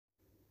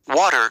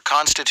Water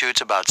constitutes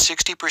about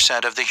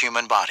 60% of the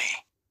human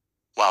body.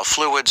 While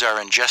fluids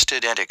are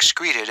ingested and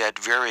excreted at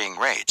varying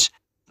rates,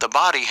 the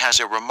body has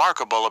a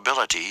remarkable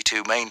ability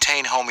to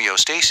maintain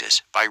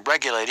homeostasis by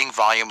regulating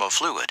volume of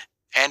fluid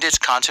and its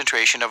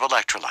concentration of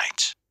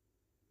electrolytes.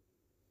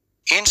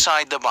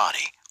 Inside the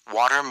body,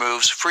 water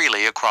moves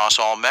freely across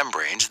all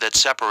membranes that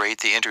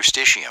separate the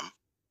interstitium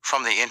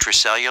from the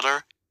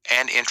intracellular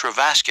and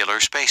intravascular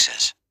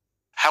spaces.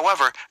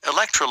 However,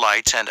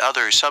 electrolytes and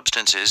other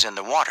substances in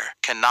the water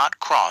cannot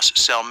cross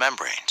cell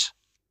membranes.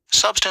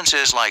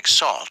 Substances like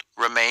salt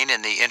remain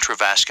in the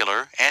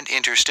intravascular and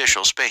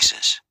interstitial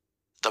spaces.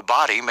 The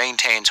body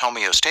maintains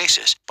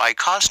homeostasis by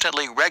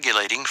constantly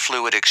regulating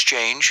fluid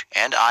exchange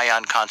and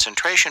ion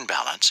concentration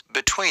balance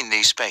between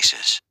these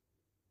spaces.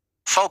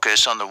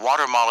 Focus on the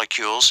water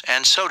molecules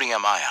and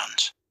sodium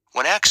ions.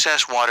 When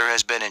excess water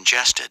has been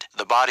ingested,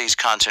 the body's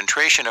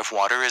concentration of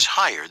water is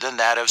higher than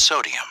that of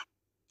sodium.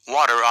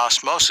 Water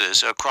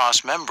osmoses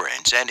across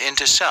membranes and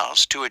into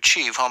cells to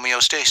achieve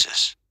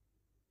homeostasis.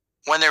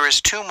 When there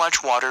is too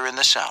much water in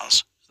the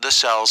cells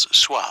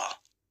swell.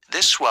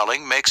 This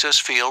swelling makes us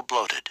feel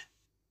bloated.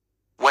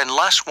 When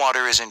less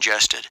water is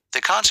ingested,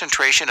 the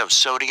concentration of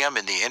sodium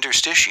in the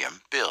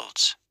interstitium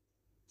builds.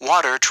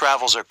 Water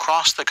travels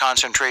across the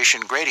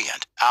concentration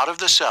gradient out of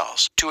the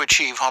cells to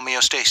achieve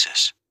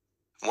homeostasis.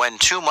 When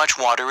too much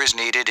water is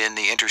needed in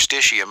the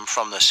interstitium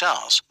from the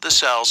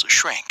cells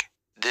shrink.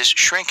 This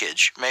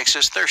shrinkage makes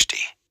us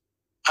thirsty.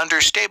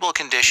 Under stable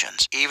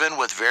conditions, even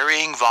with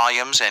varying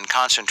volumes and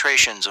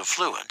concentrations of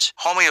fluids,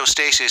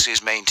 homeostasis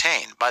is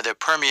maintained by the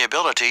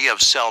permeability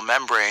of cell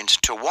membranes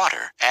to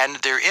water and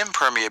their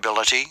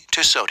impermeability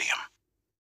to sodium.